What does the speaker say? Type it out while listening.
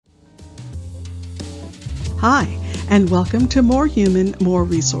Hi, and welcome to More Human, More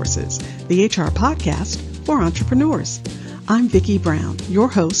Resources, the HR podcast for entrepreneurs. I'm Vicki Brown, your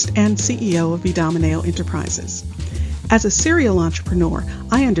host and CEO of Vidamaneo Enterprises. As a serial entrepreneur,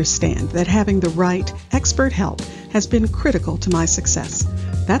 I understand that having the right expert help has been critical to my success.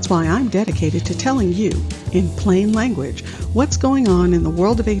 That's why I'm dedicated to telling you, in plain language, what's going on in the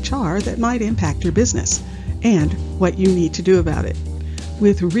world of HR that might impact your business and what you need to do about it,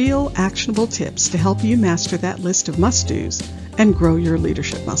 with real actionable tips to help you master that list of must-dos and grow your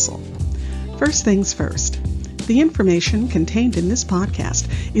leadership muscle. First things first, the information contained in this podcast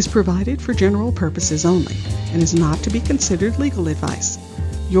is provided for general purposes only and is not to be considered legal advice.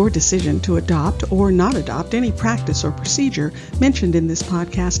 Your decision to adopt or not adopt any practice or procedure mentioned in this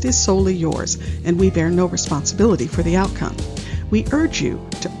podcast is solely yours, and we bear no responsibility for the outcome. We urge you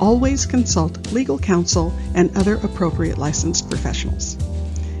to always consult legal counsel and other appropriate licensed professionals.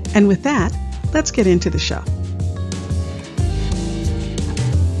 And with that, let's get into the show.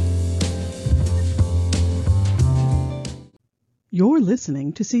 You're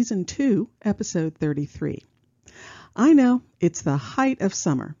listening to Season 2, Episode 33. I know it's the height of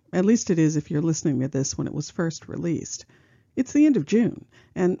summer, at least it is if you're listening to this when it was first released. It's the end of June,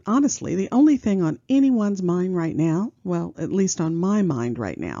 and honestly, the only thing on anyone's mind right now, well, at least on my mind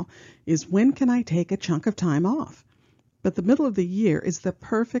right now, is when can I take a chunk of time off? But the middle of the year is the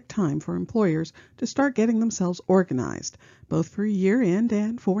perfect time for employers to start getting themselves organized, both for year end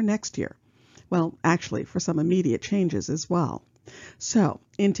and for next year. Well, actually, for some immediate changes as well. So,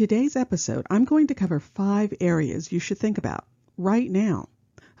 in today's episode, I'm going to cover 5 areas you should think about right now.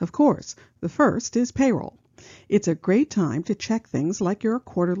 Of course, the first is payroll. It's a great time to check things like your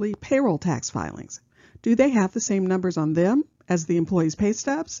quarterly payroll tax filings. Do they have the same numbers on them as the employee's pay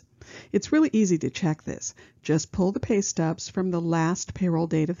stubs? It's really easy to check this. Just pull the pay stubs from the last payroll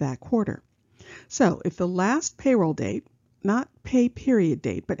date of that quarter. So if the last payroll date, not pay period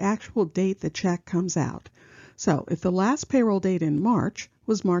date, but actual date the check comes out. So if the last payroll date in March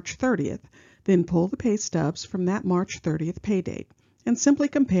was March 30th, then pull the pay stubs from that March 30th pay date and simply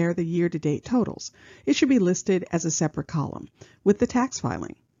compare the year-to-date totals. It should be listed as a separate column with the tax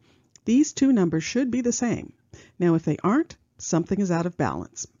filing. These two numbers should be the same. Now if they aren't, something is out of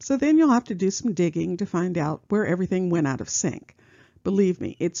balance. So then you'll have to do some digging to find out where everything went out of sync. Believe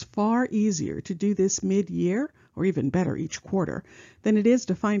me, it's far easier to do this mid-year, or even better each quarter, than it is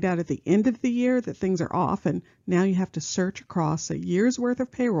to find out at the end of the year that things are off and now you have to search across a year's worth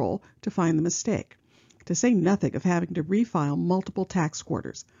of payroll to find the mistake. To say nothing of having to refile multiple tax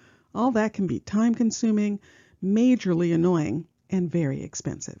quarters. All that can be time-consuming, majorly annoying, and very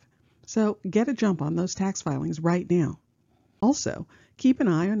expensive. So get a jump on those tax filings right now. Also, keep an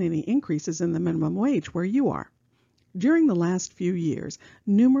eye on any increases in the minimum wage where you are. During the last few years,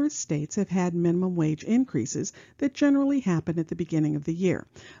 numerous states have had minimum wage increases that generally happen at the beginning of the year.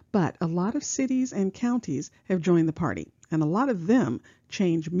 But a lot of cities and counties have joined the party, and a lot of them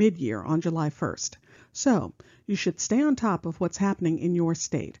change mid-year on July 1st. So, you should stay on top of what's happening in your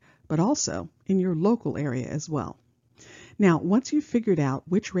state, but also in your local area as well. Now, once you've figured out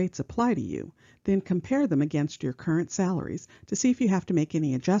which rates apply to you, then compare them against your current salaries to see if you have to make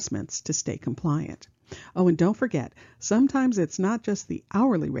any adjustments to stay compliant. Oh, and don't forget, sometimes it's not just the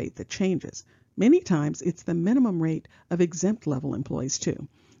hourly rate that changes. Many times it's the minimum rate of exempt level employees too.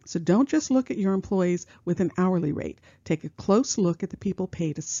 So don't just look at your employees with an hourly rate. Take a close look at the people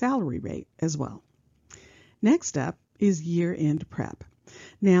paid a salary rate as well. Next up is year-end prep.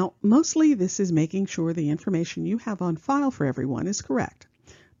 Now, mostly this is making sure the information you have on file for everyone is correct.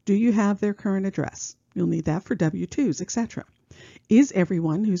 Do you have their current address? You'll need that for W-2s, etc. Is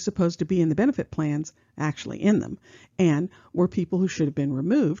everyone who's supposed to be in the benefit plans actually in them? And were people who should have been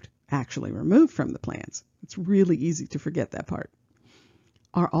removed actually removed from the plans? It's really easy to forget that part.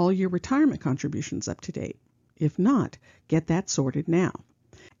 Are all your retirement contributions up to date? If not, get that sorted now.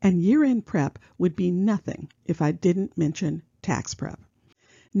 And year-end prep would be nothing if I didn't mention tax prep.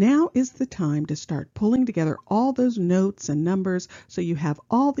 Now is the time to start pulling together all those notes and numbers so you have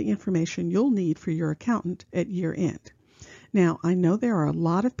all the information you'll need for your accountant at year end. Now, I know there are a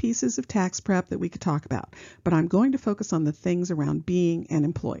lot of pieces of tax prep that we could talk about, but I'm going to focus on the things around being an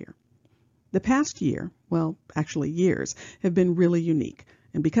employer. The past year, well, actually years, have been really unique.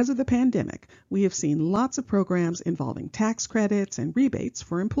 And because of the pandemic, we have seen lots of programs involving tax credits and rebates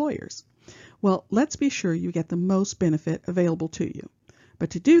for employers. Well, let's be sure you get the most benefit available to you. But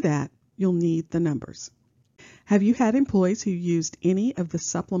to do that, you'll need the numbers. Have you had employees who used any of the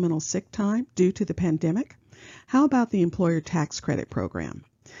supplemental sick time due to the pandemic? How about the employer tax credit program?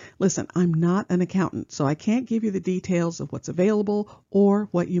 Listen, I'm not an accountant, so I can't give you the details of what's available or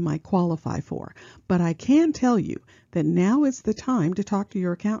what you might qualify for. But I can tell you that now is the time to talk to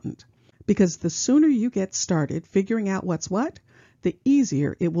your accountant, because the sooner you get started figuring out what's what, the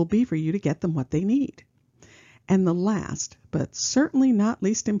easier it will be for you to get them what they need. And the last, but certainly not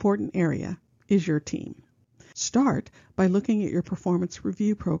least important area is your team. Start by looking at your performance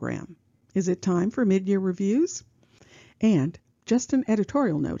review program. Is it time for mid-year reviews? And just an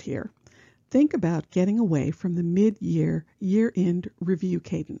editorial note here, think about getting away from the mid-year, year-end review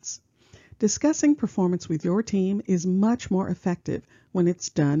cadence. Discussing performance with your team is much more effective when it's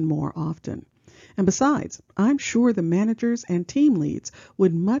done more often. And besides, I'm sure the managers and team leads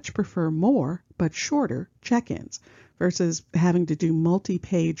would much prefer more but shorter check-ins versus having to do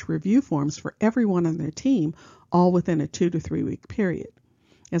multi-page review forms for everyone on their team all within a 2 to 3 week period.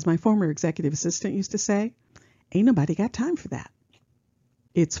 As my former executive assistant used to say, ain't nobody got time for that.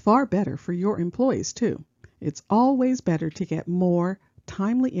 It's far better for your employees, too. It's always better to get more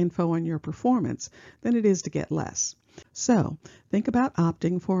timely info on your performance than it is to get less. So think about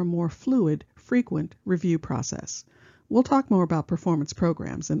opting for a more fluid, frequent review process. We'll talk more about performance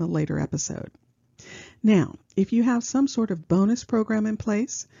programs in a later episode. Now, if you have some sort of bonus program in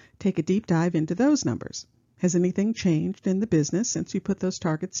place, take a deep dive into those numbers. Has anything changed in the business since you put those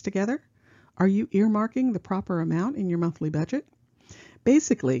targets together? Are you earmarking the proper amount in your monthly budget?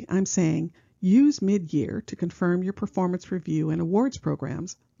 Basically, I'm saying use mid-year to confirm your performance review and awards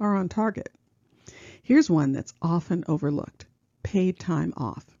programs are on target. Here's one that's often overlooked: paid time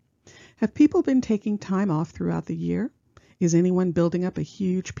off. Have people been taking time off throughout the year? Is anyone building up a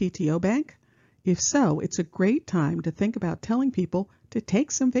huge PTO bank? If so, it's a great time to think about telling people to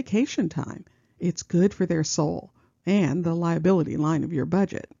take some vacation time. It's good for their soul and the liability line of your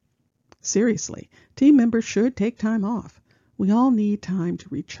budget. Seriously, team members should take time off. We all need time to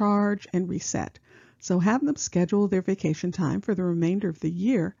recharge and reset, so have them schedule their vacation time for the remainder of the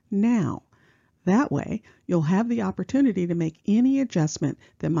year now. That way, you'll have the opportunity to make any adjustment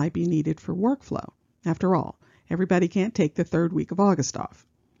that might be needed for workflow. After all, everybody can't take the third week of August off.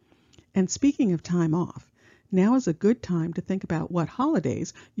 And speaking of time off, now is a good time to think about what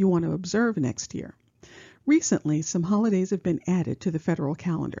holidays you want to observe next year. Recently, some holidays have been added to the federal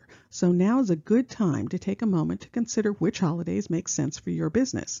calendar, so now is a good time to take a moment to consider which holidays make sense for your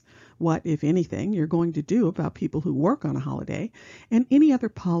business, what, if anything, you're going to do about people who work on a holiday, and any other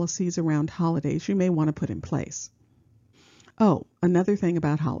policies around holidays you may want to put in place. Oh, another thing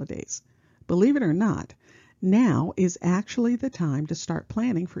about holidays. Believe it or not, now is actually the time to start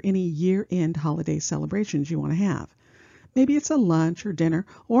planning for any year-end holiday celebrations you want to have. Maybe it's a lunch or dinner,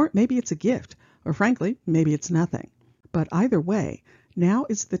 or maybe it's a gift. Or frankly, maybe it's nothing. But either way, now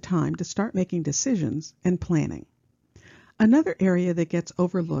is the time to start making decisions and planning. Another area that gets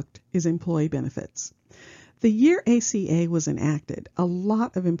overlooked is employee benefits. The year ACA was enacted, a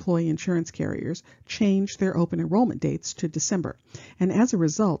lot of employee insurance carriers changed their open enrollment dates to December. And as a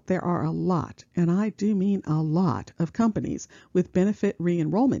result, there are a lot, and I do mean a lot, of companies with benefit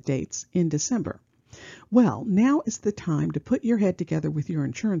re-enrollment dates in December. Well, now is the time to put your head together with your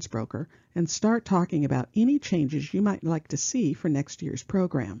insurance broker and start talking about any changes you might like to see for next year's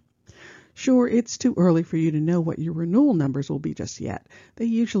program. Sure, it's too early for you to know what your renewal numbers will be just yet. They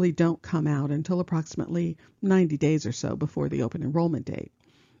usually don't come out until approximately 90 days or so before the open enrollment date.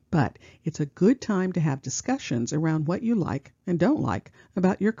 But it's a good time to have discussions around what you like and don't like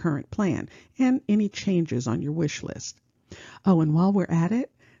about your current plan and any changes on your wish list. Oh, and while we're at it,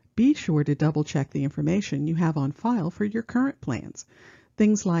 be sure to double-check the information you have on file for your current plans.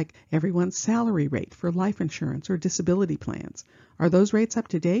 Things like everyone's salary rate for life insurance or disability plans. Are those rates up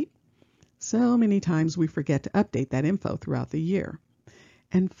to date? So many times we forget to update that info throughout the year.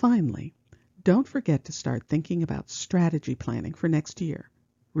 And finally, don't forget to start thinking about strategy planning for next year.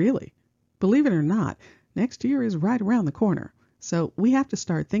 Really, believe it or not, next year is right around the corner. So we have to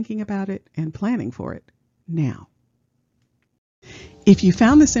start thinking about it and planning for it now. If you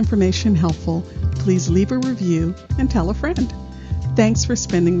found this information helpful, please leave a review and tell a friend. Thanks for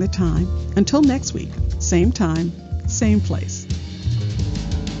spending the time. Until next week, same time, same place.